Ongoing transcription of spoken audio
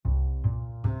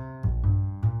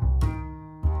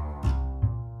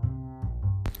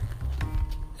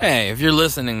Hey, if you're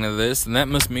listening to this, then that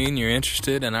must mean you're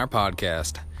interested in our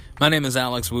podcast. My name is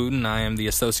Alex Wooten. I am the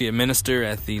Associate Minister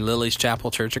at the Lilies Chapel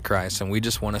Church of Christ, and we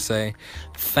just want to say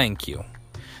thank you.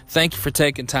 Thank you for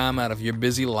taking time out of your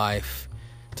busy life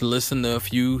to listen to a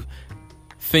few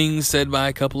things said by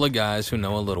a couple of guys who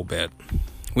know a little bit.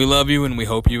 We love you, and we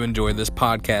hope you enjoy this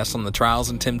podcast on the trials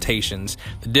and temptations,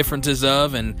 the differences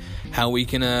of, and how we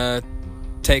can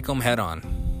take them head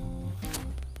on.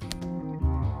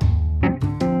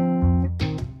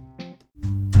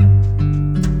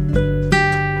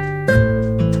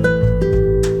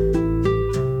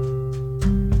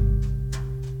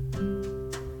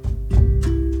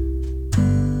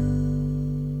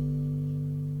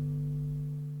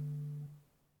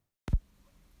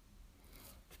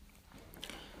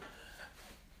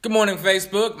 Good morning,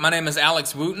 Facebook. My name is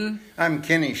Alex Wooten. I'm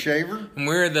Kenny Shaver. And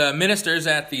we're the ministers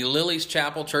at the Lilies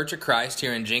Chapel Church of Christ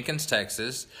here in Jenkins,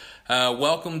 Texas.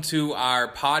 Welcome to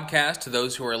our podcast to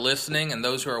those who are listening and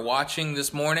those who are watching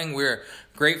this morning. We're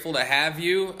grateful to have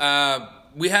you.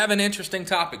 We have an interesting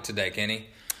topic today, Kenny.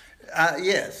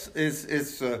 Yes,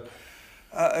 it's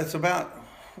about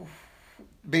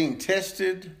being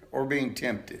tested or being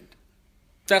tempted.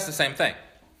 That's the same thing,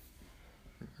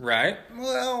 right?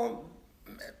 Well,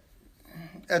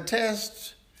 a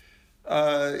test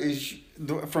is,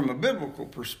 from a biblical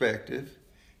perspective,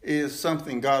 is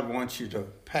something God wants you to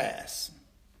pass.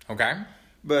 Okay.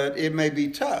 But it may be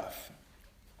tough.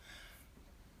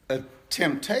 A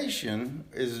temptation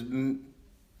is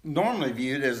normally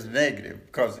viewed as negative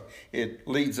because it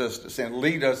leads us to sin.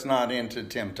 Lead us not into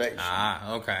temptation.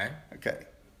 Okay. Okay.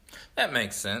 That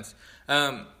makes sense.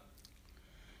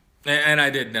 And I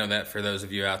did know that for those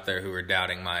of you out there who are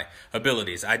doubting my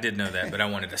abilities. I did know that, but I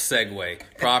wanted to segue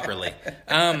properly.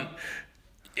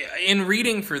 In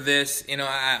reading for this,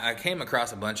 I came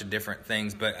across a bunch of different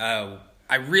things, but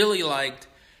I really liked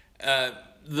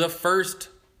the first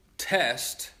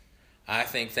test I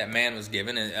think that man was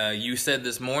given. You said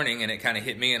this morning, and it kind of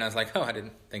hit me, and I was like, oh, I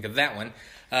didn't think of that one.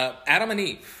 Adam and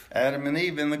Eve. Adam and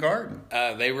Eve in the garden.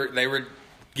 They were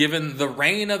given the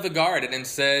reign of the garden and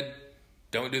said,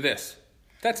 don't do this.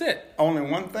 That's it. Only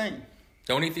one thing.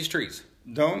 Don't eat these trees.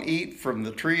 Don't eat from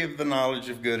the tree of the knowledge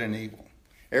of good and evil.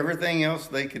 Everything else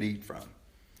they could eat from.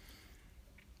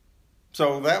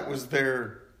 So that was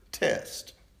their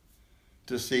test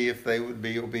to see if they would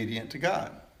be obedient to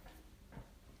God.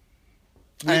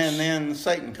 And then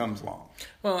Satan comes along.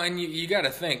 Well, and you got to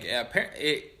think,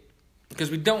 because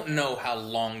we don't know how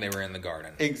long they were in the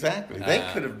garden. Exactly. They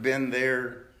could have been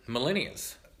there millennia.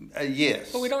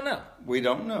 Yes. But we don't know. We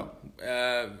don't know.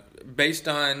 Based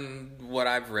on what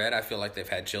I've read, I feel like they've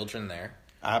had children there.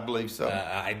 I believe so.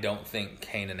 I don't think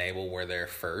Cain and Abel were there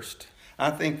first.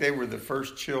 I think they were the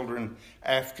first children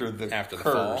after the curse. The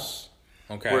fall.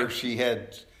 Okay. Where she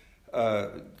had,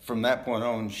 from that point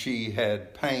on, she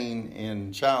had pain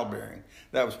in childbearing.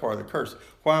 That was part of the curse.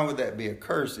 Why would that be a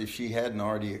curse if she hadn't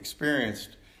already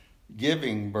experienced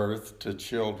giving birth to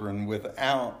children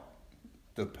without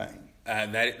the pain?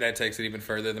 That takes it even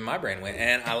further than my brain went.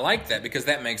 And I like that because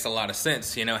that makes a lot of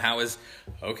sense. Childbirth's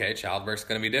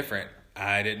going to be different.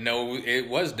 I didn't know it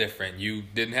was different. You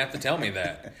didn't have to tell me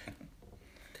that.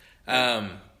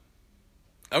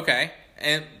 Okay.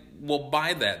 And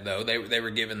by that, though, they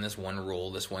were given this one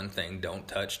rule, this one thing: don't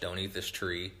touch, don't eat this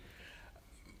tree.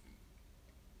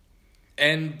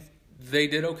 And they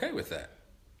did okay with that.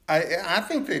 I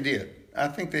think they did. I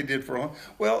think they did for a long.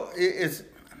 Well,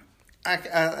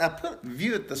 I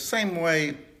view it the same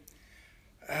way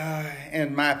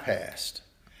in my past.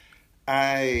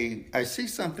 I see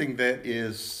something that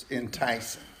is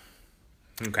enticing.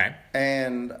 Okay.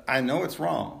 And I know it's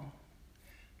wrong.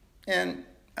 And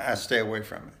I stay away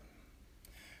from it.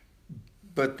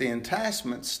 But the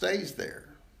enticement stays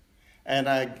there.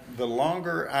 And the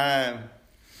longer I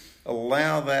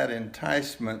allow that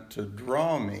enticement to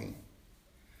draw me,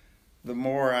 the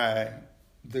more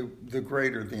the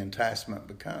greater the enticement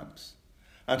becomes,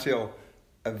 until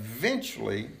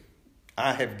eventually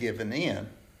I have given in,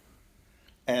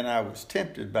 and I was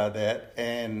tempted by that,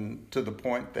 and to the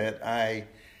point that I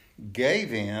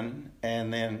gave in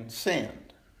and then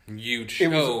sinned. You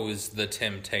chose the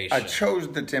temptation. I chose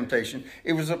the temptation.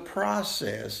 It was a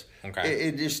process. Okay.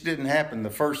 It just didn't happen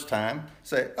the first time.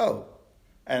 Say, oh,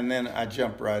 and then I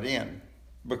jumped right in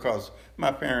because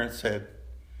my parents had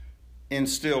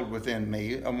instilled within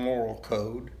me a moral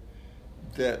code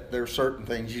that there are certain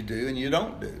things you do and you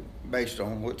don't do based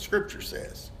on what Scripture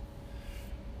says.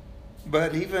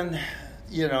 But even,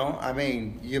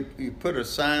 you put a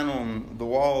sign on the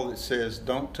wall that says,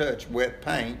 don't touch wet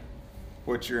paint.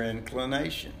 What's your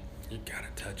inclination? You gotta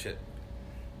touch it.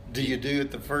 Do you do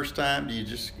it the first time? Do you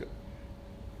just go?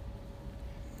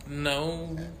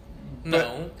 No.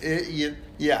 The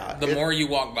more you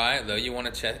walk by it, though, you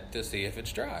want to check to see if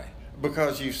it's dry.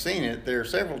 Because you've seen it there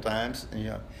several times,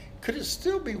 and could it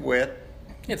still be wet?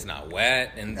 It's not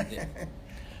wet, and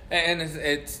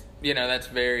it's that's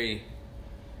very.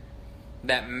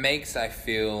 That makes I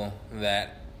feel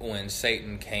that when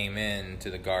Satan came into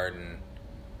the garden,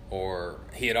 or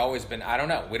he had always been, I don't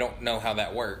know, we don't know how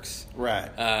that works. Right.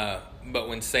 But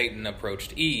when Satan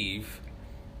approached Eve,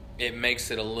 it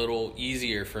makes it a little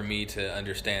easier for me to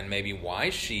understand maybe why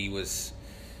she was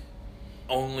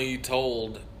only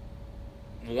told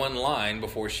one line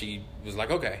before she was like,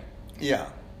 okay. Yeah.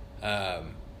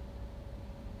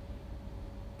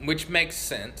 Which makes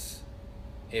sense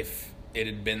if it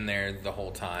had been there the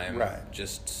whole time, right,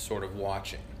 just sort of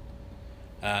watching.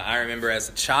 I remember as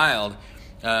a child,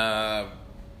 when I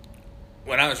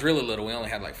was really little, we only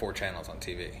had like 4 channels on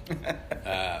TV.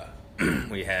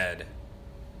 We had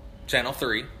Channel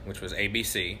 3, which was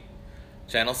ABC,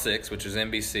 Channel 6, which was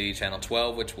NBC, Channel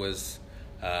 12, which was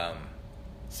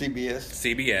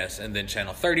CBS, and then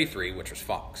Channel 33, which was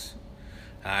Fox.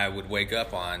 I would wake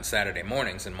up on Saturday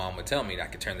mornings and Mom would tell me I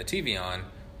could turn the TV on,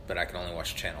 but I could only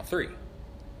watch Channel 3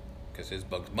 because it's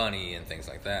Bugs Bunny and things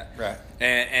like that. Right.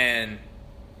 And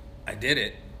I did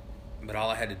it, but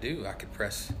all I had to do, I could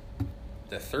press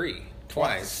the 3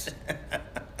 twice.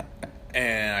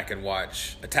 And I could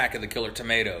watch Attack of the Killer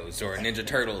Tomatoes or Ninja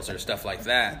Turtles or stuff like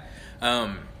that.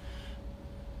 And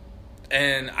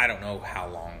I don't know how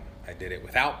long I did it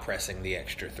without pressing the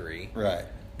extra 3. Right.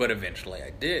 But eventually I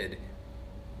did.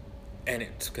 And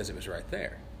it's because it was right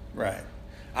there. Right.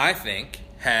 I think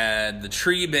had the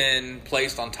tree been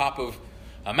placed on top of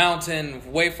a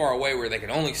mountain way far away where they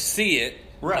could only see it,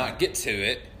 right, not get to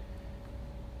it,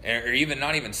 or even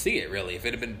not even see it really. If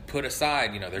it had been put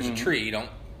aside, there's a tree,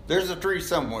 there's a tree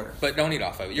somewhere, but don't eat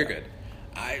off of it. You're good.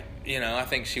 I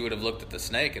think she would have looked at the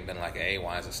snake and been like, A,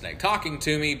 why is the snake talking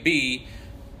to me? B,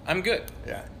 I'm good.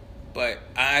 Yeah. But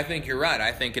I think you're right.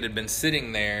 I think it had been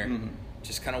sitting there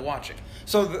just kind of watching.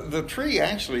 So the tree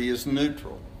actually is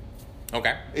neutral.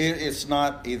 Okay. It's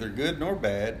not either good nor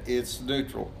bad. It's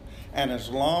neutral. And as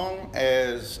long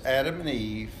as Adam and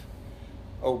Eve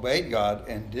obeyed God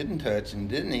and didn't touch and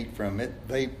didn't eat from it,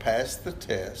 they passed the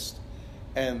test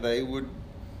and they would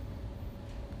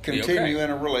continue in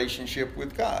a relationship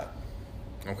with God.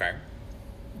 Okay.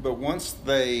 But once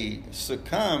they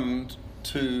succumbed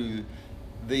to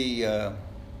the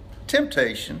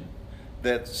temptation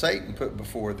that Satan put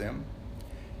before them,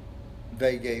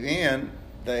 they gave in,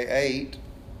 they ate,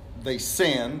 they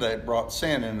sinned, that brought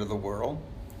sin into the world,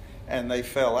 and they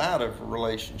fell out of a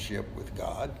relationship with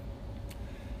God.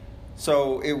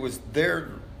 So it was their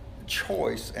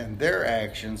choice and their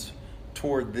actions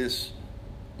toward this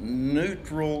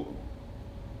neutral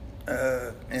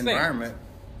environment.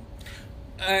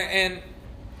 And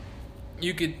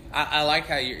you could, I like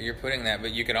how you're putting that,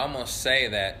 but you could almost say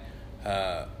that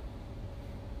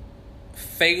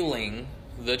failing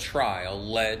the trial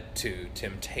led to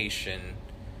temptation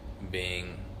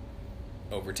being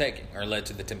overtaking, or led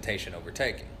to the temptation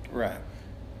overtaking. Right.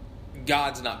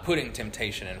 God's not putting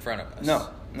temptation in front of us.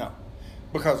 No.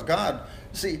 Because God,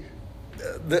 see,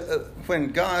 when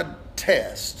God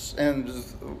tests, and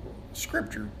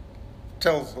Scripture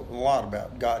tells a lot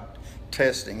about God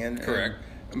testing. And correct.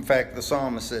 In fact, the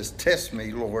psalmist says, "Test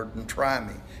me, Lord, and try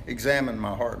me. Examine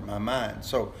my heart and my mind."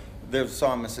 So the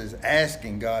psalmist is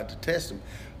asking God to test him.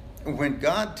 When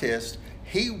God tests,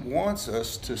 He wants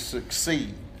us to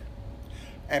succeed.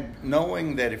 And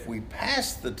knowing that if we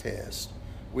pass the test,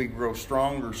 we grow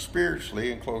stronger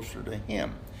spiritually and closer to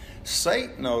Him.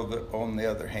 Satan, on the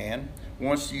other hand,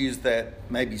 wants to use that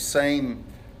maybe same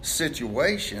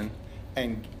situation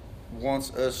and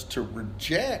wants us to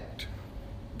reject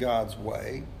God's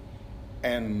way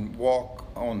and walk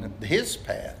on His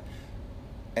path.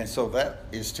 And so that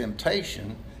is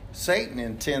temptation. Satan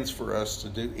intends for us to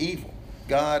do evil.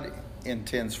 God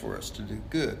intends for us to do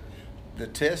good. The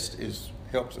test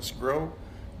helps us grow.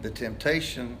 The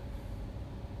temptation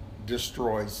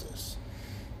destroys us.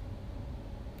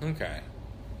 Okay.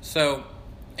 So,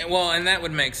 and that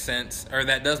would make sense, or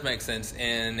that does make sense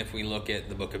if we look at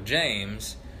the book of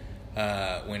James,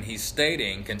 when he's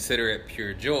stating, consider it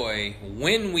pure joy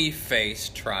when we face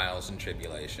trials and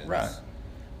tribulations. Right.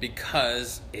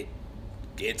 Because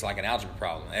it's like an algebra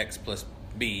problem. X plus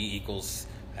B equals,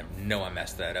 I know I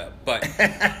messed that up, but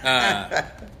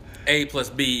A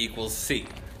plus B equals C.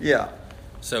 Yeah.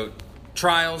 So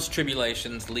trials,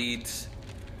 tribulations leads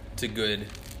to good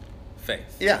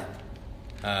faith. Yeah.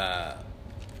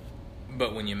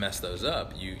 But when you mess those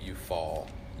up, you fall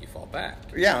you fall back.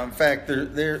 Yeah, in fact,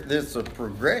 there's a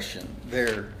progression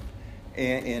there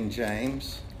in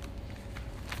James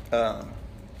that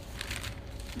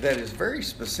is very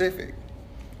specific.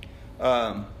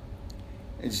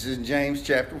 It's in James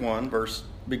chapter 1,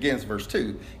 begins verse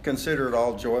 2. Consider it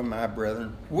all joy, my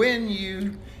brethren, when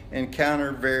you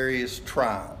encounter various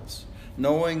trials,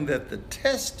 knowing that the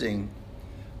testing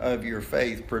of your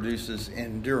faith produces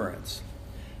endurance.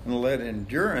 And let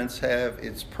endurance have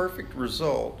its perfect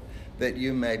result, that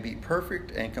you may be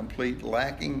perfect and complete,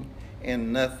 lacking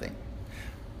in nothing.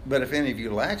 But if any of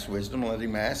you lacks wisdom, let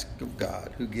him ask of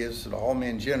God, who gives it all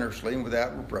men generously and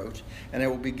without reproach, and it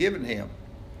will be given him.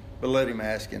 But let him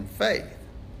ask in faith.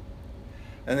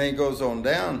 And then he goes on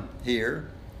down here.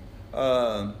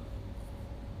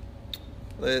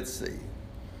 Let's see.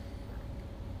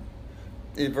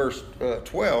 In verse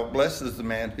 12, blessed is the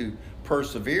man who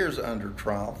perseveres under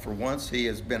trial, for once he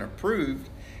has been approved,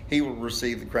 he will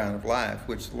receive the crown of life,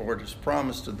 which the Lord has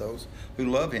promised to those who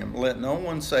love him. Let no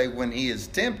one say when he is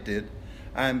tempted,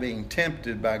 I am being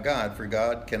tempted by God, for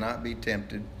God cannot be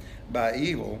tempted by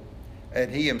evil,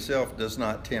 and he himself does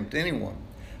not tempt anyone.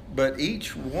 But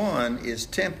each one is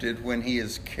tempted when he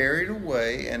is carried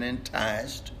away and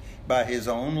enticed by his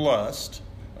own lust.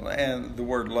 And the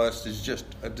word lust is just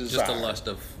a desire. Just a lust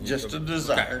of... Just a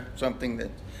desire, okay.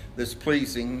 Something that's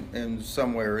pleasing in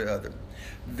some way or other.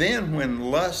 Then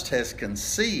when lust has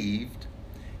conceived,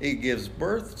 it gives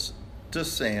birth to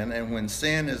sin, and when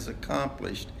sin is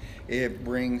accomplished, it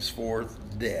brings forth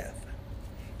death.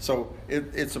 So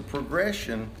it's a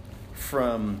progression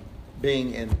from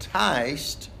being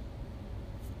enticed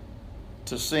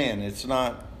to sin. It's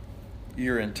not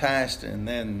you're enticed and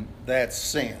then that's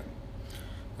sin.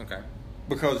 Okay.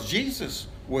 Because Jesus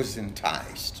was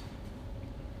enticed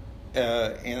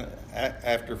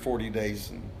after 40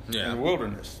 days in the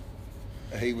wilderness.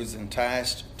 He was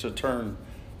enticed to turn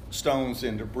stones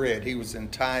into bread. He was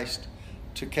enticed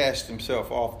to cast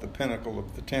himself off the pinnacle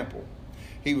of the temple.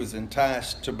 He was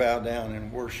enticed to bow down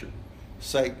and worship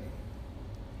Satan.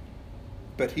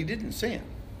 But he didn't sin.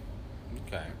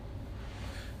 Okay.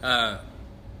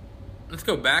 Let's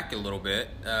go back a little bit.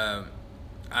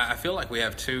 I feel like we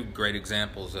have two great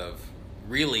examples of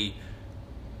really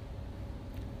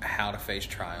how to face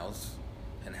trials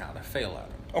and how to fail at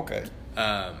them. Okay.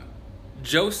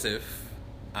 Joseph,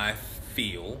 I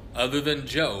feel, other than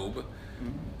Job,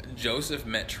 Joseph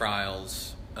met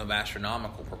trials of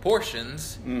astronomical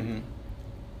proportions, and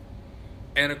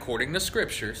according to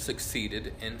Scripture,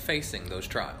 succeeded in facing those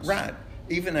trials. Right.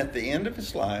 Even at the end of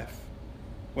his life,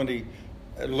 when he,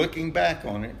 looking back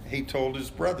on it, he told his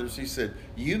brothers, he said,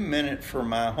 you meant it for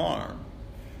my harm,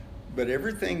 but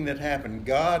everything that happened,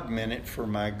 God meant it for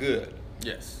my good.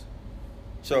 Yes.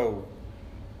 So,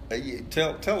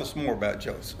 tell us more about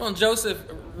Joseph. Well, Joseph,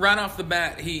 right off the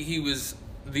bat, he was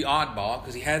the oddball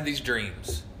because he had these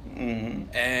dreams.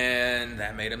 Mm-hmm. And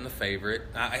that made him the favorite.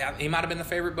 He might have been the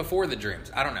favorite before the dreams.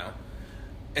 I don't know.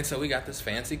 And so we got this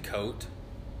fancy coat,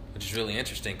 which is really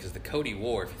interesting because the coat he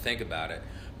wore, if you think about it,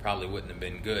 probably wouldn't have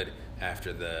been good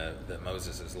after the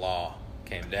Moses' law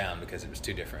came down because it was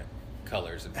two different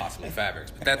colors and possibly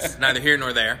fabrics. But that's neither here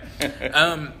nor there.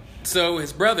 So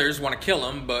his brothers want to kill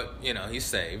him, but, he's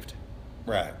saved.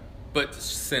 Right. But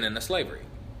sin into slavery.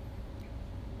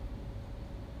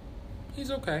 He's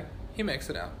okay. He makes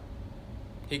it out.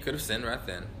 He could have sinned right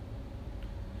then.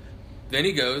 Then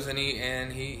he goes and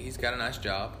he's got a nice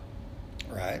job.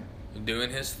 Right.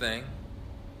 Doing his thing.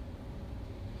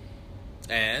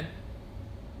 And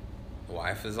the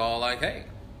wife is all like, hey,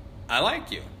 I like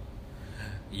you.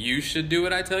 You should do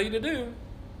what I tell you to do.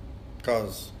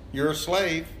 Because you're a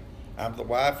slave. I'm the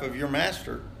wife of your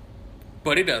master.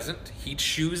 But he doesn't. He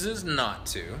chooses not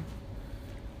to.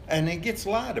 And he gets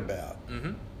lied about.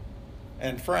 Mm-hmm.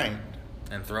 And framed.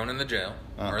 And thrown in the jail.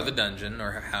 Or the dungeon.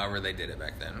 Or however they did it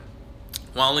back then.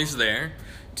 While he's there,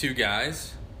 two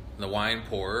guys, the wine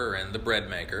pourer and the bread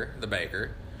maker, the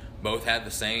baker, both had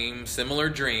the same similar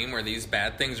dream where these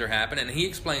bad things are happening. And he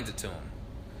explains it to them.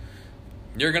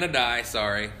 You're going to die,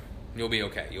 sorry. You'll be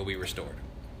okay. You'll be restored.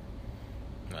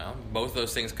 Well, both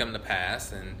those things come to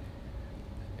pass, and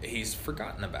he's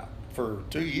forgotten about. For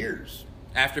 2 years.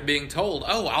 After being told,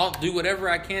 I'll do whatever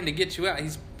I can to get you out,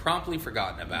 he's promptly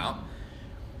forgotten about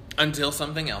until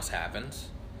something else happens.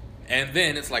 And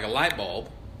then it's like a light bulb.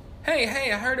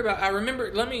 Hey, I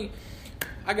remember,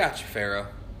 I got you, Pharaoh.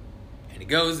 And he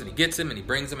goes and he gets him and he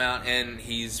brings him out, and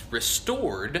he's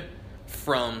restored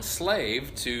from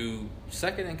slave to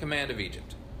second in command of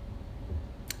Egypt.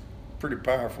 Pretty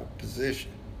powerful position.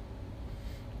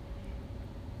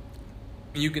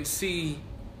 You can see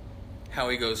how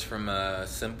he goes from a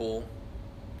simple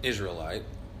Israelite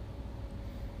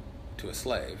to a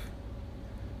slave,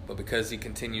 but because he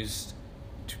continues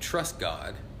to trust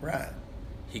God, Right.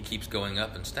 he keeps going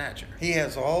up in stature. He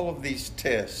has all of these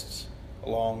tests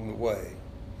along the way,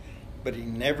 but he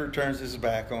never turns his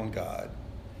back on God.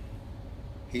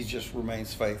 He just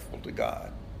remains faithful to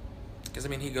God. Because, I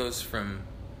mean, he goes from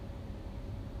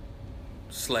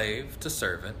slave to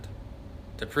servant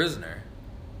to prisoner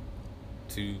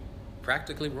to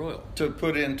practically royal. To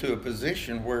put into a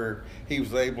position where he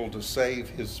was able to save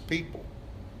his people.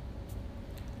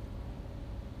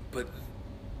 But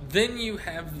then you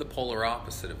have the polar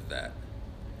opposite of that.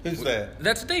 Who's that?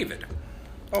 That's David.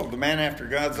 Oh, the man after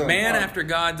God's own Man heart. after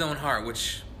God's own heart,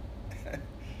 which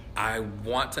I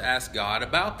want to ask God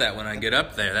about that when I get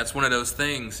up there. That's one of those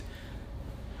things.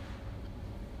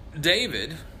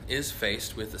 David is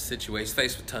faced with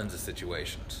tons of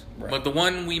situations. Right. But the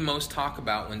one we most talk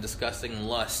about when discussing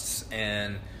lusts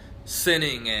and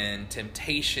sinning and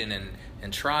temptation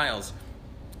and trials,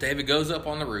 David goes up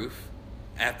on the roof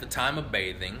at the time of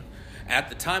bathing, at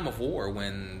the time of war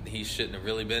when he shouldn't have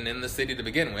really been in the city to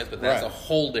begin with, but that's Right. a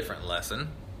whole different lesson.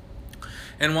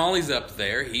 And while he's up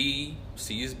there, he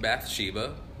sees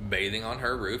Bathsheba bathing on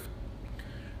her roof.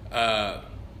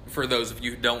 For those of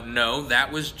you who don't know,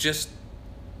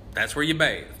 that's where you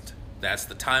bathed. That's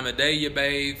the time of day you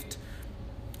bathed.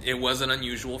 It wasn't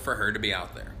unusual for her to be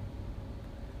out there.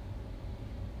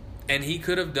 And he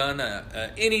could have done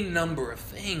any number of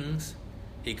things.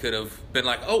 He could have been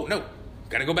like, oh, no,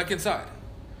 got to go back inside.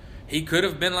 He could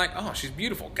have been like, oh, she's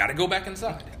beautiful, got to go back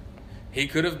inside. He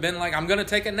could have been like, I'm going to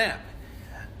take a nap.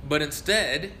 But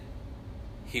instead,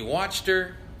 he watched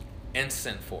her and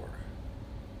sent for her.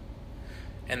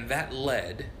 And that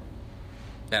led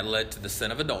to the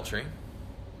sin of adultery.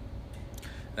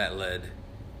 That led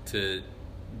to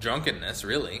drunkenness,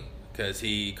 really, because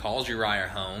he calls Uriah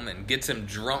home and gets him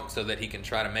drunk so that he can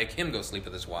try to make him go sleep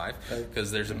with his wife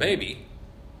because there's a baby.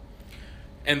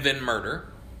 And then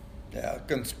murder. Yeah,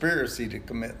 conspiracy to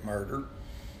commit murder.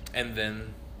 And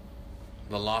then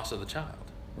the loss of the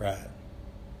child. Right.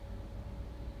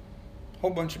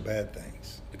 Whole bunch of bad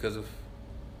things. Because of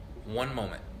one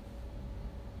moment.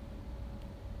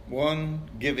 One,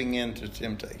 giving in to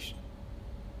temptation.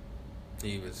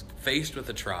 He was faced with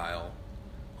a trial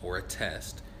or a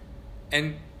test.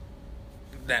 And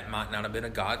that might not have been a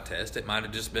God test. It might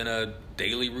have just been a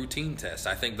daily routine test.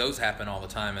 I think those happen all the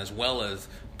time, as well as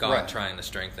God Right. trying to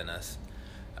strengthen us.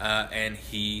 And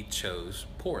he chose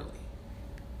poorly.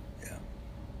 Yeah.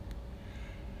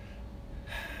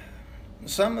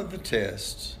 Some of the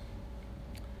tests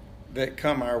that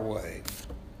come our way,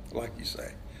 like you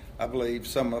say, I believe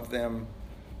some of them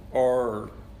are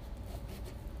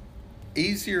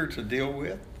easier to deal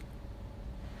with,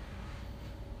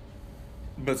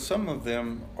 but some of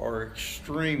them are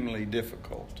extremely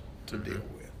difficult to deal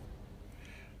with.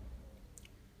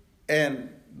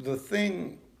 And the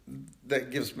thing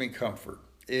that gives me comfort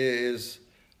is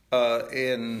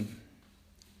in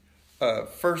 1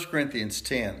 Corinthians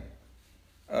 10,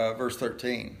 verse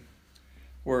 13,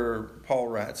 where Paul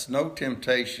writes, "No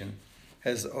temptation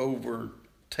has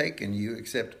overtaken you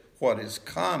except what is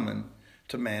common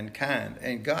to mankind,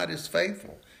 and God is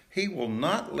faithful. He will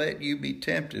not let you be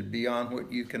tempted beyond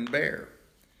what you can bear.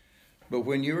 But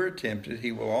when you are tempted,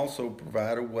 he will also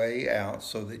provide a way out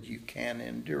so that you can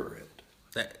endure it."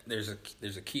 There's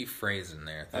a key phrase in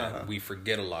there that we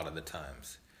forget a lot of the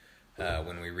times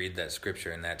when we read that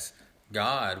scripture, and that's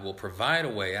God will provide a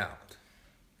way out.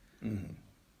 Mm-hmm.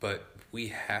 But we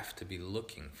have to be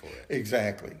looking for it.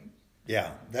 Exactly.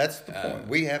 Yeah, that's the point.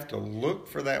 We have to look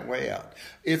for that way out.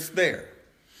 It's there.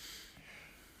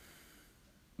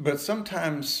 But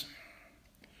sometimes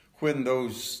when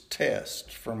those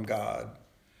tests from God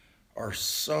are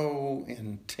so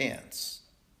intense,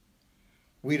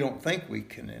 we don't think we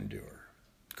can endure.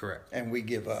 Correct. And we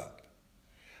give up.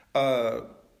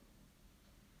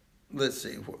 Let's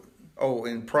see.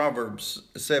 In Proverbs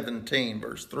 17,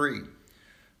 verse 3,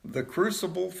 "The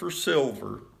crucible for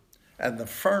silver and the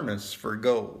furnace for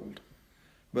gold,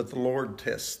 but the Lord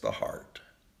tests the heart."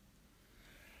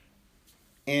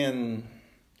 In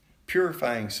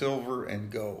purifying silver and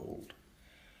gold,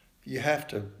 you have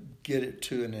to get it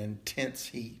to an intense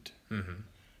heat. Mm-hmm.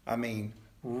 I mean,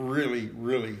 really,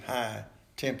 really high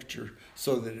temperature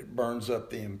so that it burns up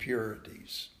the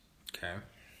impurities. Okay.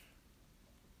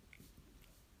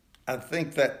 I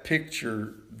think that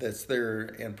picture that's there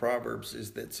in Proverbs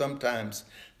is that sometimes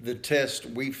the tests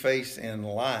we face in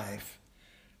life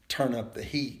turn up the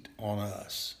heat on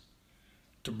us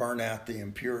to burn out the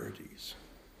impurities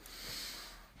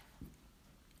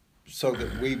so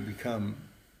that we become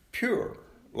pure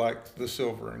like the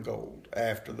silver and gold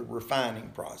after the refining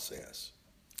process.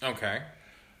 Okay.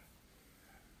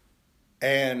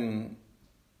 And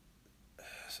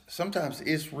sometimes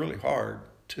it's really hard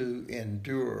to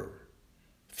endure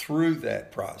through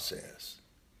that process.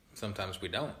 Sometimes we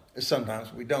don't.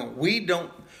 Sometimes we don't.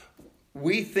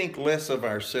 We think less of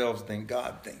ourselves than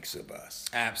God thinks of us.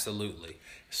 Absolutely.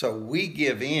 So we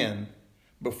give in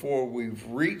before we've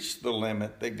reached the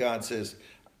limit that God says,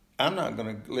 I'm not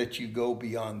going to let you go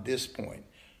beyond this point.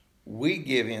 We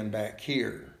give in back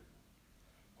here,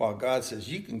 while God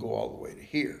says you can go all the way to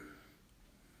here.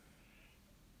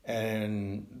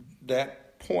 And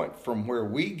that point from where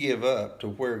we give up to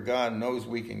where God knows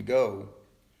we can go,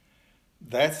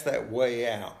 that's that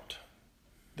way out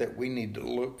that we need to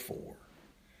look for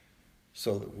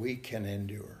so that we can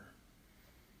endure.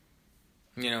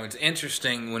 You know, it's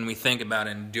interesting when we think about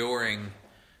enduring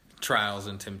trials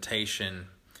and temptation.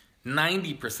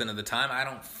 90% of the time, I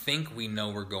don't think we know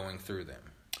we're going through them.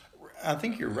 I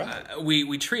think you're right.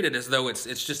 We treat it as though it's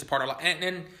just a part of life.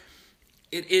 And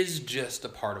it is just a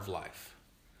part of life.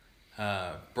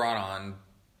 Brought on,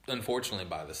 unfortunately,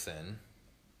 by the sin.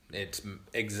 It's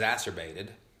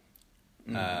exacerbated.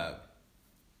 Mm-hmm.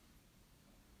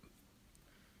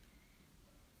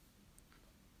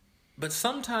 But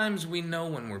sometimes we know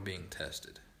when we're being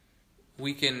tested.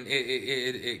 We can,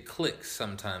 it clicks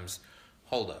sometimes.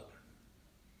 Hold up.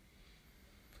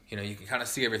 You know, you can kind of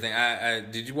see everything.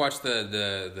 Did you watch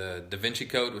the Da Vinci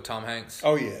Code with Tom Hanks?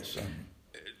 Oh, yes.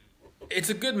 It's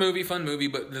a good movie, fun movie,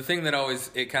 but the thing that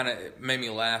it kind of made me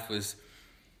laugh was,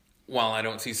 while I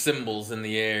don't see symbols in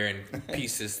the air and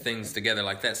pieces things together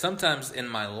like that, sometimes in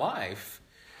my life,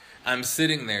 I'm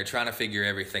sitting there trying to figure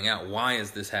everything out. Why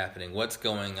is this happening? What's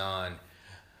going on?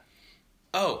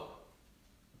 Oh,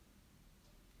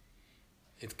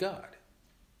 it's God.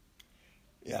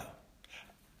 Yeah.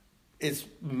 It's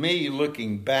me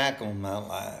looking back on my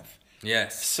life.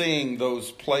 Yes. Seeing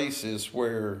those places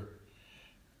where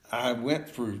I went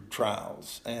through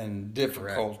trials and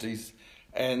difficulties. Correct.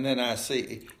 And then I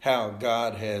see how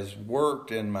God has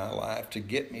worked in my life to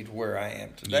get me to where I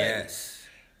am today. Yes.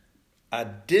 I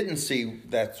didn't see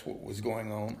that's what was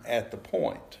going on at the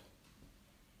point.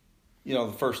 You know,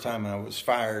 the first time I was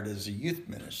fired as a youth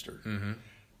minister, mm-hmm.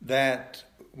 that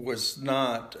was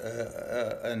not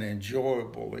an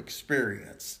enjoyable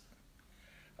experience.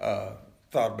 Thought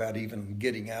about even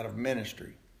getting out of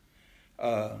ministry.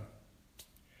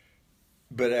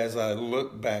 But as I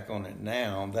look back on it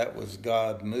now, that was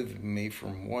God moving me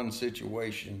from one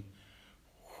situation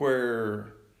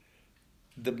where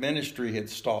the ministry had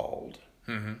stalled.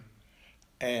 Mm-hmm.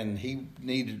 And he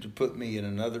needed to put me in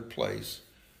another place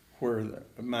where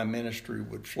my ministry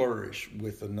would flourish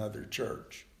with another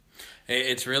church.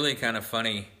 It's really kind of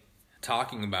funny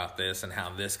talking about this and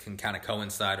how this can kind of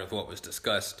coincide with what was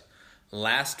discussed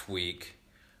last week.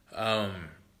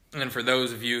 And for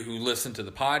those of you who listened to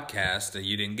the podcast,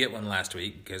 you didn't get one last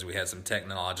week because we had some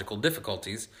technological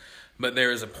difficulties. But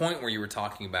there is a point where you were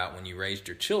talking about when you raised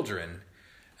your children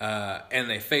and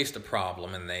they faced a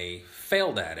problem and they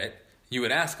failed at it, you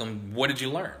would ask them, what did you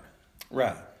learn?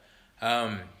 Right.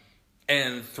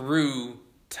 And through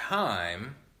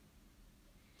time,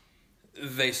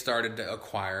 they started to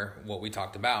acquire what we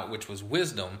talked about, which was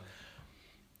wisdom.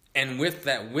 And with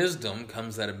that wisdom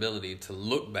comes that ability to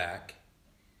look back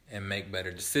and make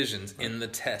better decisions in the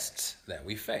tests that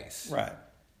we face. Right.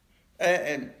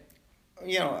 And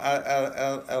you know,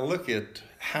 I look at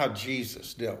how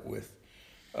Jesus dealt with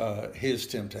his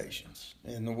temptations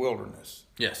in the wilderness.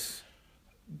 Yes.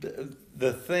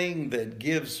 The thing that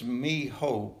gives me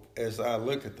hope as I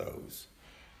look at those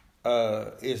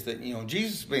is that, you know,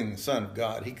 Jesus being the Son of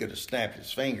God, he could have snapped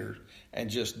his fingers and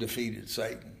just defeated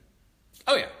Satan.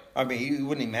 Oh, yeah. I mean, he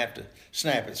wouldn't even have to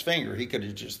snap his finger. He could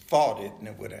have just thought it and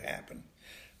it would have happened.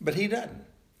 But he doesn't.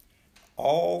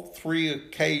 All three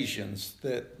occasions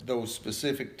that those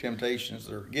specific temptations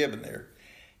that are given there,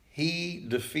 he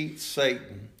defeats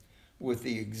Satan with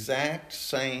the exact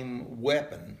same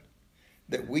weapon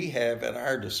that we have at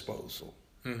our disposal.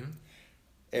 Mm-hmm.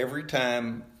 Every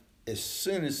time, as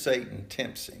soon as Satan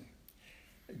tempts him,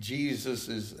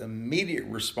 Jesus' immediate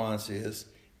response is,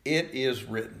 "It is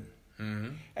written."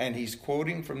 Mm-hmm. And he's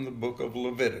quoting from the book of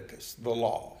Leviticus, the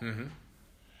law. Mm-hmm.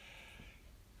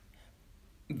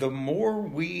 The more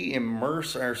we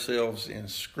immerse ourselves in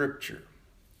Scripture,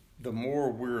 the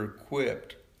more we're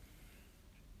equipped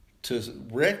to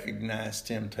recognize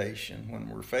temptation when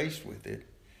we're faced with it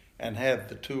and have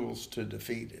the tools to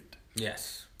defeat it.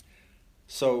 Yes.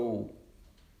 So,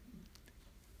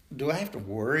 do I have to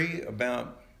worry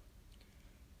about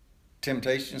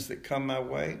temptations that come my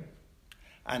way?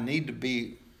 I need to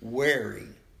be wary.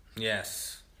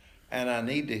 Yes. And I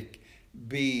need to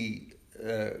be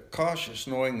cautious,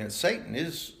 knowing that Satan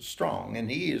is strong and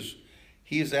he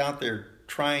is out there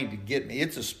trying to get me.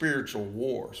 It's a spiritual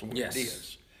war, is what it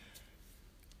is.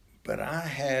 But I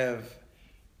have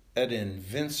an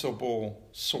invincible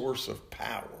source of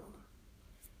power,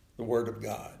 the Word of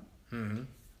God. Mm-hmm.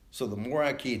 So the more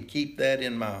I can keep that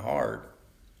in my heart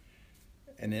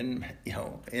and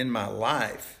in my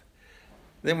life,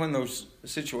 then when those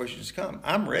situations come,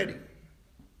 I'm ready.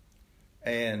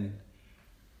 And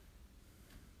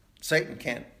Satan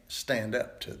can't stand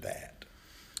up to that.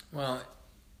 Well,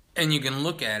 and you can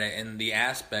look at it in the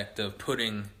aspect of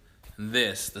putting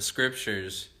the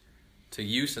scriptures, to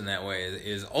use in that way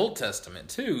is Old Testament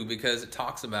too, because it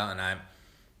talks about, and I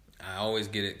always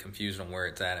get it confused on where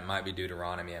it's at. It might be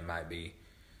Deuteronomy, it might be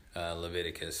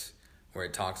Leviticus, where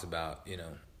it talks about,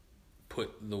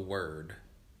 put the word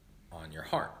on your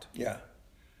heart. Yeah.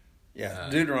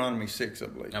 Deuteronomy 6, I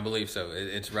believe. I believe so.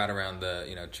 It's right around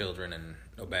the, children and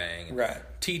obeying and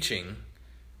teaching.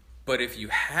 But if you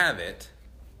have it,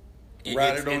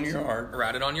 write it on your heart.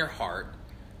 Write it on your heart.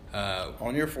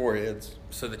 On your foreheads.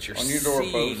 So that you're on your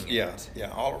doorposts.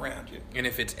 Yeah, all around you. And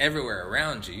if it's everywhere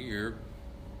around you, you're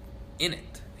in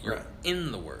it. You're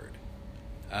in the Word.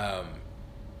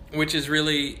 Which is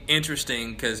really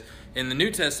interesting, because in the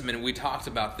New Testament we talked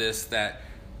about this, that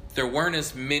there weren't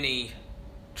as many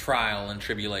trial and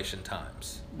tribulation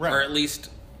times. Right. Or at least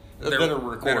that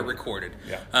are recorded.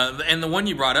 Yeah. And the one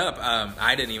you brought up,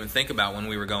 I didn't even think about when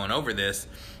we were going over this.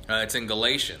 It's in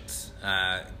Galatians.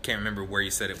 Can't remember where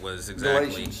you said it was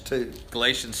exactly.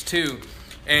 Galatians 2.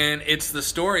 And it's the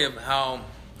story of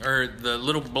the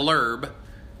little blurb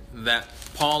that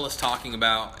Paul is talking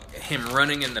about, him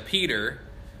running into Peter.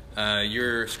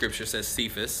 Your scripture says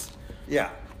Cephas.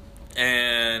 Yeah.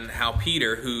 And how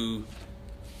Peter, he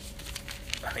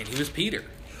was Peter.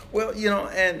 Well,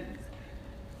 and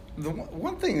the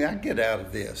one thing I get out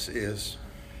of this is,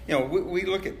 we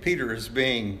look at Peter as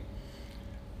being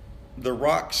the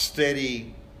rock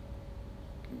steady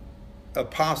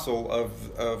apostle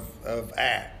of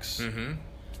Acts. Mm-hmm.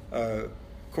 Of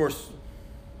course,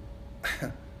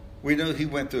 we know he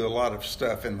went through a lot of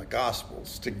stuff in the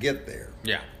Gospels to get there.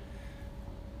 Yeah.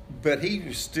 But he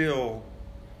was still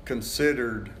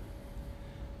considered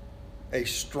a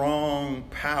strong,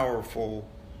 powerful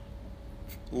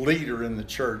leader in the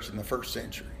church in the first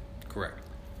century. Correct.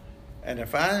 And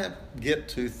if I get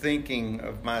to thinking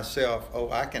of myself,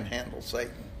 I can handle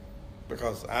Satan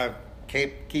because I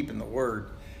keep keeping the word,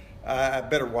 I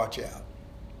better watch out.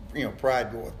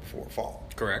 Pride goeth before a fall.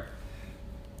 Correct.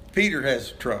 Peter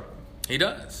has trouble. He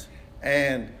does.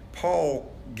 And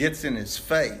Paul gets in his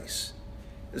face.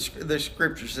 The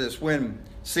scripture says, when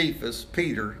Cephas,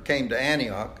 Peter, came to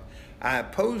Antioch, I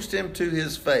opposed him to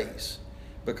his face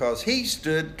because he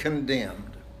stood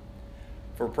condemned.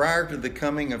 For prior to the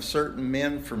coming of certain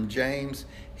men from James,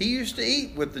 he used to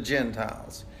eat with the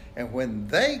Gentiles. And when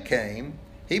they came,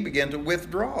 he began to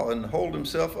withdraw and hold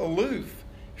himself aloof,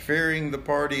 fearing the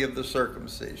party of the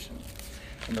circumcision.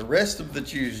 And the rest of the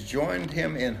Jews joined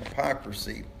him in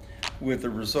hypocrisy, with the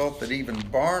result that even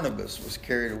Barnabas was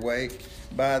carried away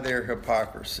by their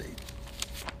hypocrisy.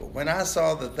 But when I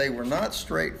saw that they were not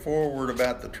straightforward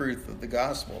about the truth of the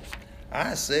gospel,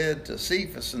 I said to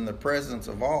Cephas in the presence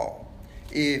of all,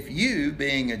 if you,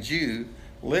 being a Jew,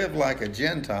 live like a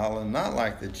Gentile and not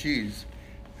like the Jews,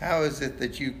 how is it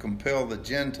that you compel the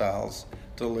Gentiles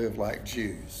to live like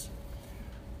Jews?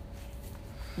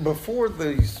 Before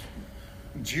these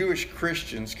Jewish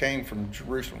Christians came from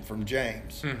Jerusalem, from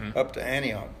James, up to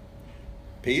Antioch,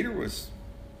 Peter was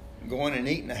going and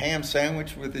eating a ham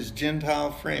sandwich with his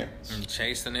Gentile friends. And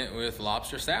chasing it with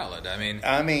lobster salad.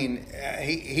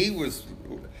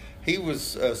 He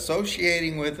was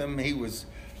associating with them. He was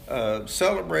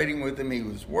celebrating with them. He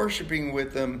was worshiping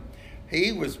with them.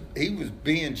 He was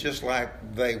being just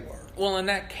like they were. Well, and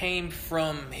that came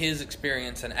from his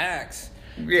experience in Acts,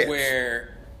 yes,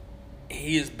 where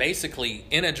he is basically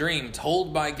in a dream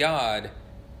told by God,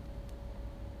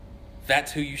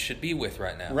 that's who you should be with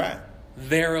right now. Right.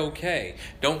 They're okay.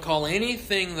 Don't call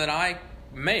anything that I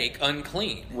make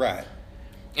unclean. Right.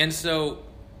 And so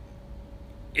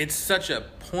it's such a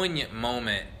poignant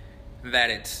moment that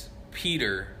it's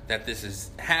Peter that this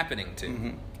is happening to.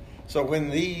 Mm-hmm. So when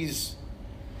these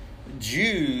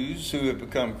Jews who have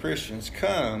become Christians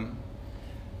come,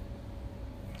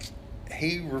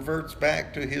 he reverts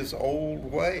back to his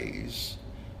old ways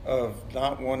of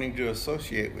not wanting to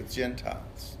associate with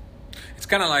Gentiles. It's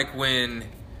kind of like when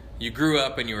you grew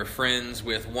up and you were friends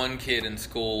with one kid in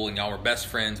school and y'all were best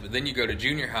friends, but then you go to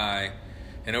junior high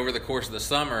And over the course of the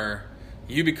summer,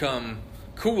 you become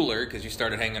cooler because you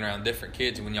started hanging around different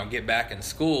kids. And when y'all get back in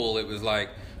school, it was like,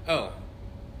 oh,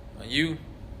 you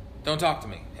don't talk to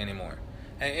me anymore.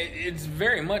 And it's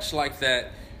very much like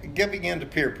that. Giving in to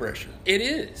peer pressure. It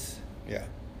is. Yeah.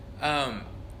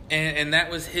 And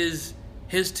that was his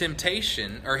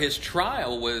temptation, or his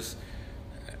trial was,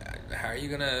 how are you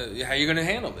gonna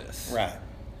handle this? Right.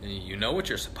 You know what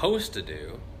you're supposed to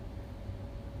do,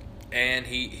 and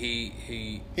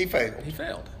he failed. He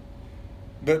failed.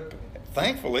 But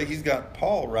thankfully, he's got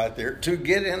Paul right there to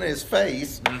get in his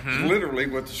face. Mm-hmm. Literally,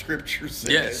 what the scripture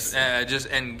says. Yes,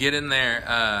 and get in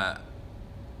there,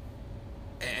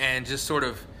 and just sort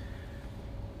of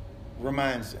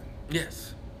reminds him.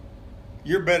 Yes.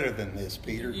 You're better than this,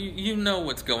 Peter. You know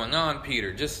what's going on,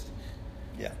 Peter. Just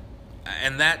yeah.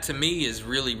 And that to me is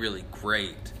really, really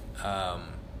great.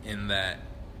 In that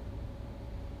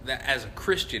as a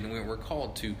Christian, we're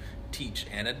called to teach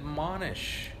and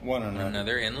admonish one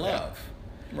another in love.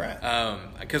 Yeah. Right.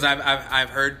 Because I've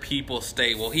heard people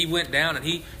state, well, he went down and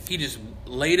he just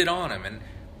laid it on him, and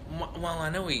while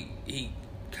I know he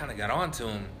kind of got onto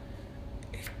him,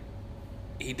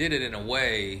 he did it in a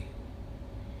way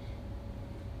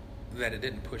that it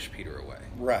didn't push Peter away.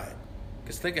 Right.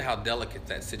 Because think of how delicate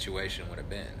that situation would have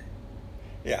been.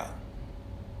 Yeah.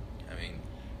 I mean,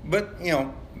 but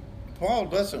Paul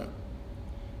doesn't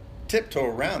tiptoe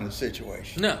around the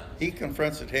situation. No. He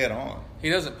confronts it head on. He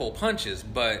doesn't pull punches,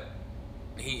 but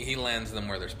he lands them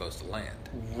where they're supposed to land.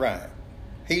 Right.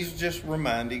 He's just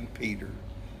reminding Peter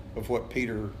of what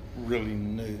Peter really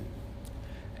knew.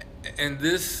 And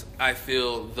this, I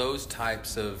feel, those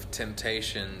types of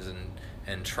temptations and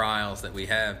trials that we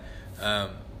have,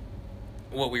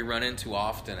 what we run into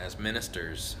often as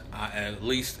ministers, at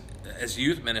least as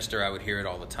youth minister, I would hear it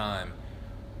all the time.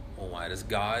 Well, why does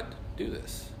God do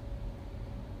this?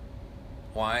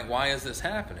 Why is this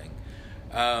happening?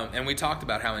 And we talked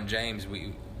about how in James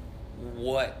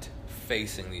what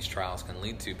facing these trials can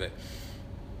lead to, but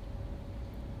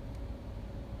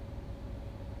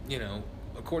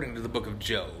according to the book of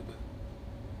Job,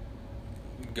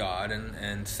 God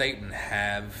and Satan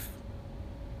have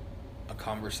a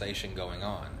conversation going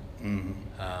on. Mm-hmm.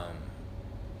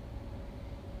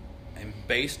 And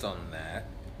based on that,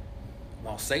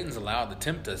 while Satan's allowed to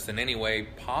tempt us in any way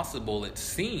possible, it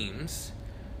seems,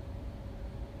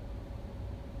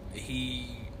 he,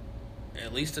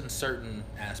 at least in certain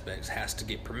aspects, has to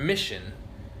get permission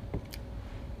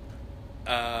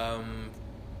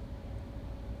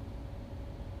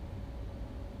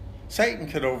Satan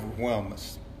could overwhelm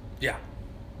us. Yeah.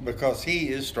 Because he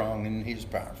is strong and he's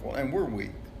powerful, and we're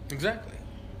weak. Exactly.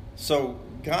 So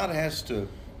God has to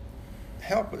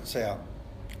help us out.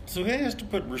 So he has to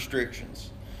put restrictions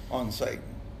on Satan.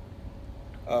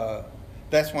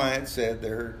 That's why it said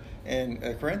there in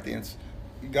Corinthians,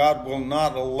 God will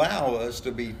not allow us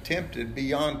to be tempted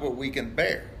beyond what we can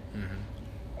bear.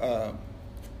 Mm-hmm.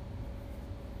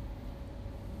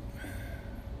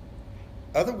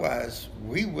 Otherwise,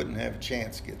 we wouldn't have a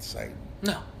chance against Satan.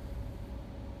 No.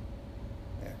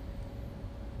 Yeah.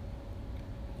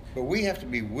 But we have to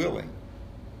be willing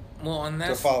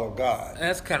to follow God.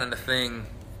 That's kind of the thing.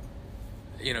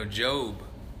 Job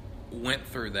went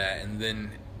through that, and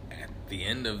then at the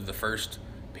end of the first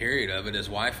period of it, his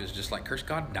wife is just like, curse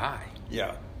God, die.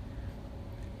 Yeah.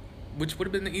 Which would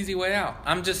have been the easy way out.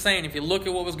 I'm just saying, if you look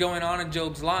at what was going on in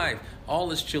Job's life, all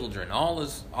his children, all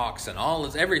his oxen, all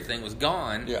his everything was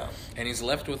gone. Yeah. And he's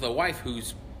left with a wife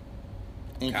who's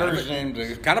encouraging him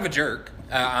to... kind of a jerk.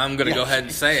 I'm going to go ahead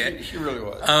and say it. She really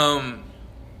was.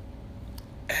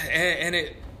 And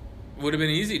it would have been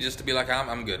easy just to be like,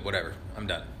 I'm good, whatever, I'm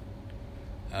done.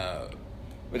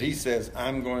 But he says,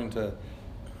 I'm going to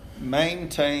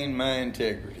maintain my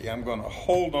integrity. I'm going to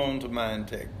hold on to my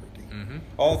integrity. Mm-hmm.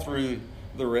 All through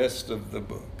the rest of the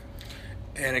book.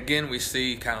 And again, we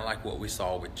see kind of like what we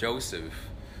saw with Joseph,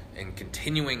 and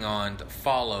continuing on to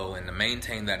follow and to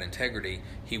maintain that integrity,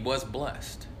 he was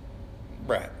blessed.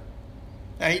 Right.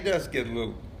 Now, he does get a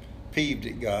little peeved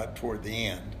at God toward the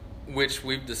end. Which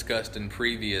we've discussed in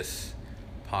previous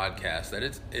podcasts, that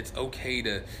it's okay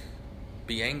to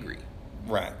be angry.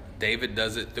 Right. David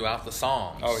does it throughout the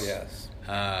Psalms. Oh, yes.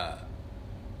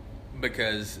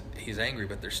 Because he's angry,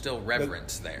 but there's still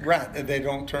reverence there. Right. They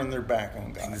don't turn their back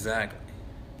on God. Exactly.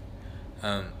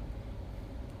 But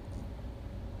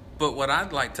what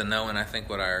I'd like to know, and I think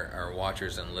what our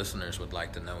watchers and listeners would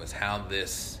like to know, is how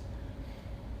this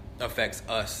affects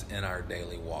us in our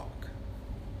daily walk.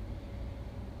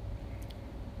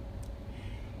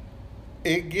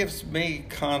 It gives me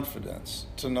confidence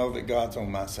to know that God's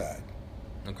on my side.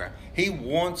 Okay. He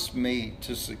wants me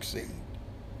to succeed.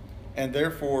 And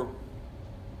therefore,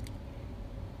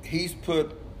 he's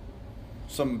put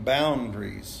some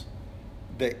boundaries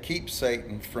that keep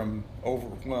Satan from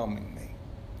overwhelming me.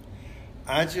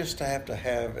 I just have to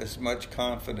have as much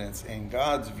confidence in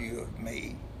God's view of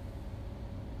me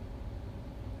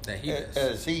that he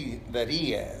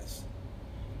has.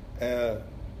 And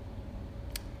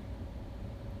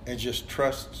just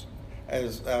trust,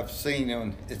 as I've seen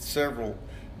in several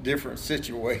different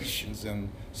situations and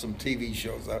some TV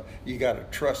shows, you got to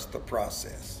trust the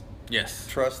process. Yes.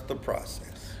 Trust the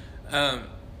process. And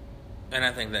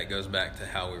I think that goes back to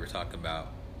how we were talking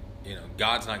about,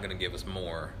 God's not going to give us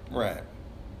more. Right.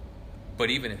 But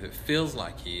even if it feels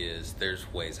like he is,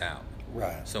 there's ways out.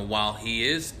 Right. So while he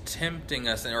is tempting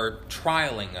us or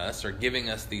trialing us or giving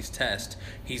us these tests,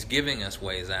 he's giving us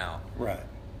ways out. Right.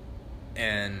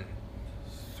 And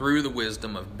through the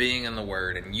wisdom of being in the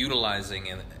Word and utilizing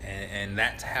it, and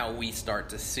that's how we start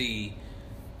to see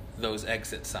those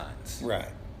exit signs. Right.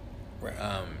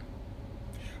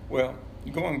 Well,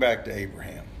 going back to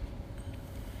Abraham,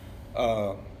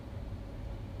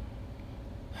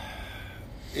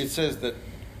 it says that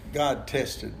God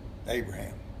tested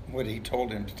Abraham when he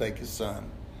told him to take his son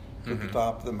to the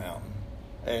top of the mountain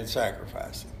and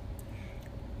sacrifice him.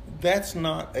 That's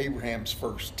not Abraham's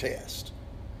first test.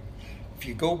 If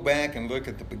you go back and look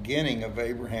at the beginning of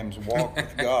Abraham's walk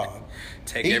with God,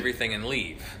 take everything and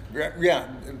leave. Yeah,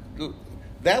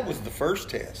 that was the first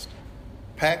test.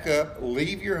 Pack up,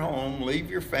 leave your home, leave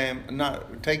your family,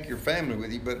 not take your family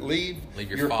with you, but leave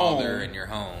your father and your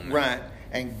home. Right,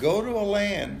 and go to a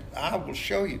land I will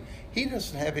show you. He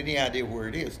doesn't have any idea where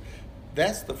it is.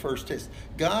 That's the first test.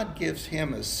 God gives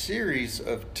him a series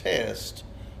of tests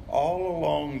all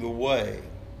along the way.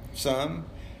 Some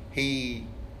he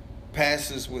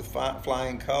passes with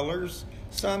flying colors.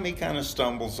 Some he kind of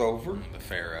stumbles over. The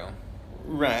Pharaoh.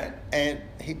 Right,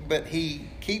 but he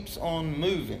keeps on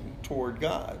moving toward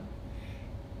God.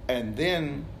 And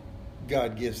then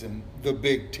God gives him the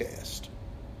big test.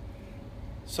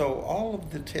 So all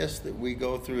of the tests that we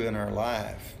go through in our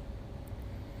life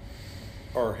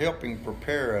are helping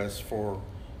prepare us for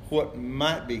what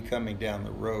might be coming down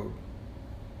the road,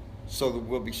 so that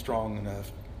we'll be strong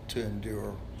enough to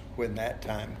endure when that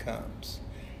time comes.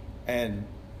 And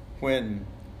when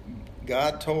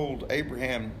God told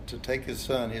Abraham to take his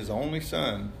son, his only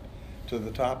son, to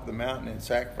the top of the mountain and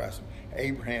sacrifice him,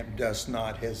 Abraham does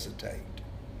not hesitate.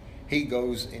 He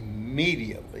goes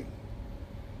immediately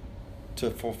to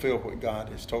fulfill what God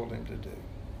has told him to do.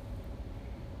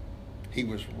 He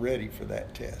was ready for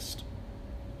that test.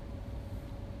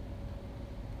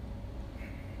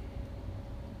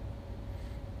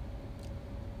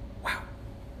 Wow.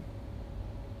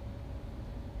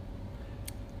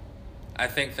 I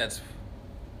think that's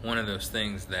one of those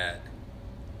things that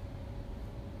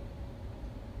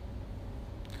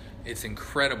it's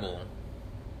incredible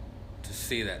to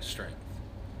see that strength,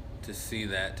 to see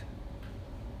that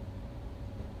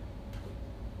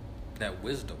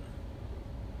wisdom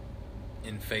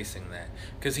in facing that.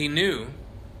 Because he knew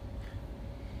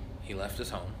he left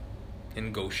his home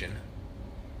in Goshen.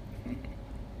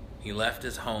 He left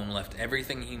his home, left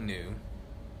everything he knew,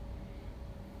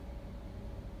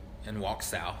 and walked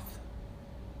south.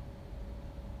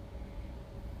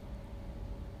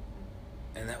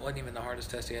 And that wasn't even the hardest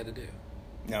test he had to do.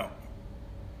 No.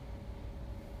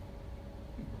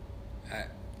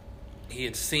 He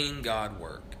had seen God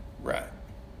work. Right.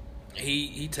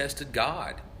 He tested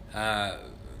God.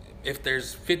 If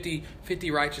there's 50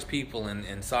 righteous people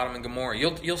in Sodom and Gomorrah,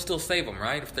 you'll still save them,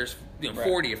 right? If there's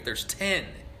 40, if there's 10.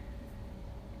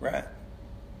 Right.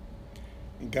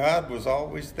 God was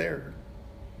always there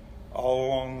all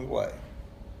along the way.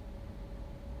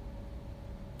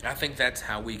 I think that's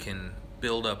how we can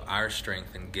build up our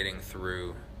strength in getting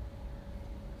through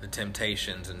the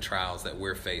temptations and trials that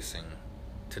we're facing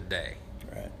today.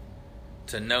 Right.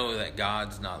 To know that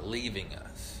God's not leaving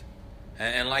us.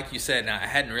 And like you said, I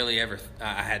hadn't really ever,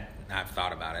 I've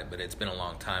thought about it, but it's been a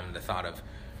long time, the thought of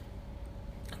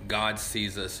God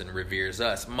sees us and reveres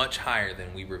us much higher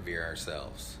than we revere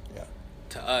ourselves. Yeah.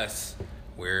 To us,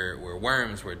 we're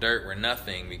worms, we're dirt, we're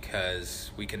nothing,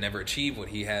 because we can never achieve what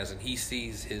he has, and he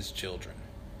sees his children.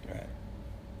 Right.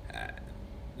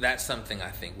 That's something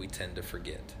I think we tend to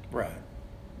forget. Right.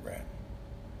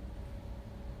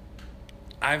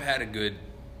 I've had a good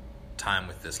time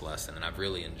with this lesson, and I've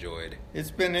really enjoyed.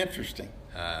 It's been interesting.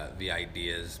 The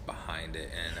ideas behind it,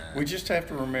 and we just have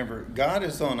to remember God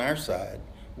is on our side,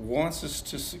 wants us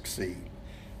to succeed.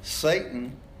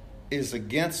 Satan is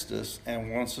against us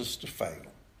and wants us to fail.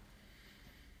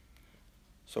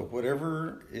 So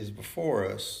whatever is before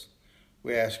us,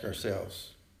 we ask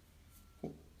ourselves,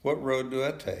 What road do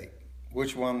I take?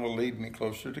 Which one will lead me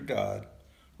closer to God?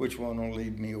 Which one will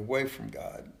lead me away from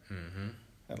God? Mm-hmm.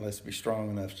 And let's be strong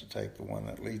enough to take the one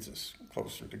that leads us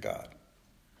closer to God.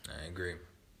 I agree.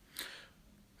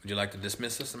 Would you like to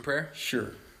dismiss us in prayer?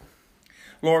 Sure.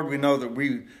 Lord, we know that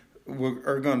we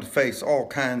are going to face all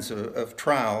kinds of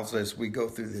trials as we go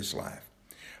through this life.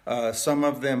 Some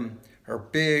of them are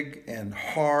big and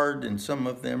hard, and some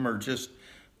of them are just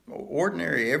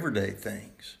ordinary, everyday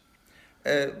things.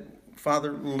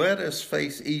 Father, let us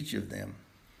face each of them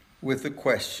with the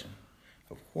question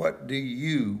of what do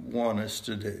you want us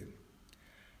to do?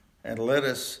 And let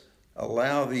us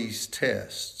allow these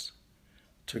tests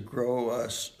to grow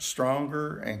us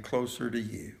stronger and closer to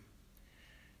you.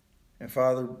 And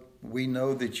Father, we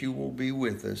know that you will be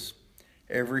with us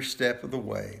every step of the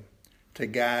way to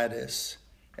guide us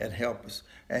and help us.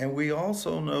 And we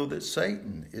also know that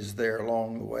Satan is there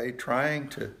along the way trying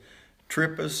to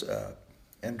trip us up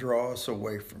and draw us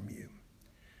away from you.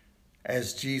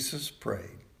 As Jesus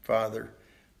prayed, Father,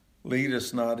 lead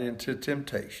us not into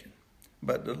temptation,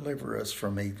 but deliver us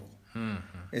from evil.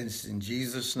 Mm-hmm. It's in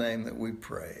Jesus' name that we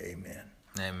pray. Amen.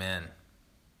 Amen.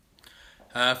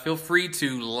 Feel free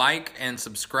to like and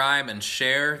subscribe and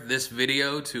share this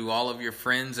video to all of your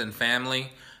friends and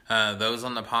family. Those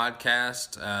on the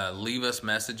podcast, leave us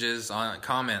messages,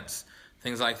 comments,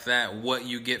 things like that. What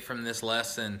you get from this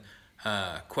lesson,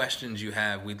 questions you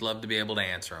have, we'd love to be able to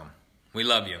answer them. We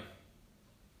love you.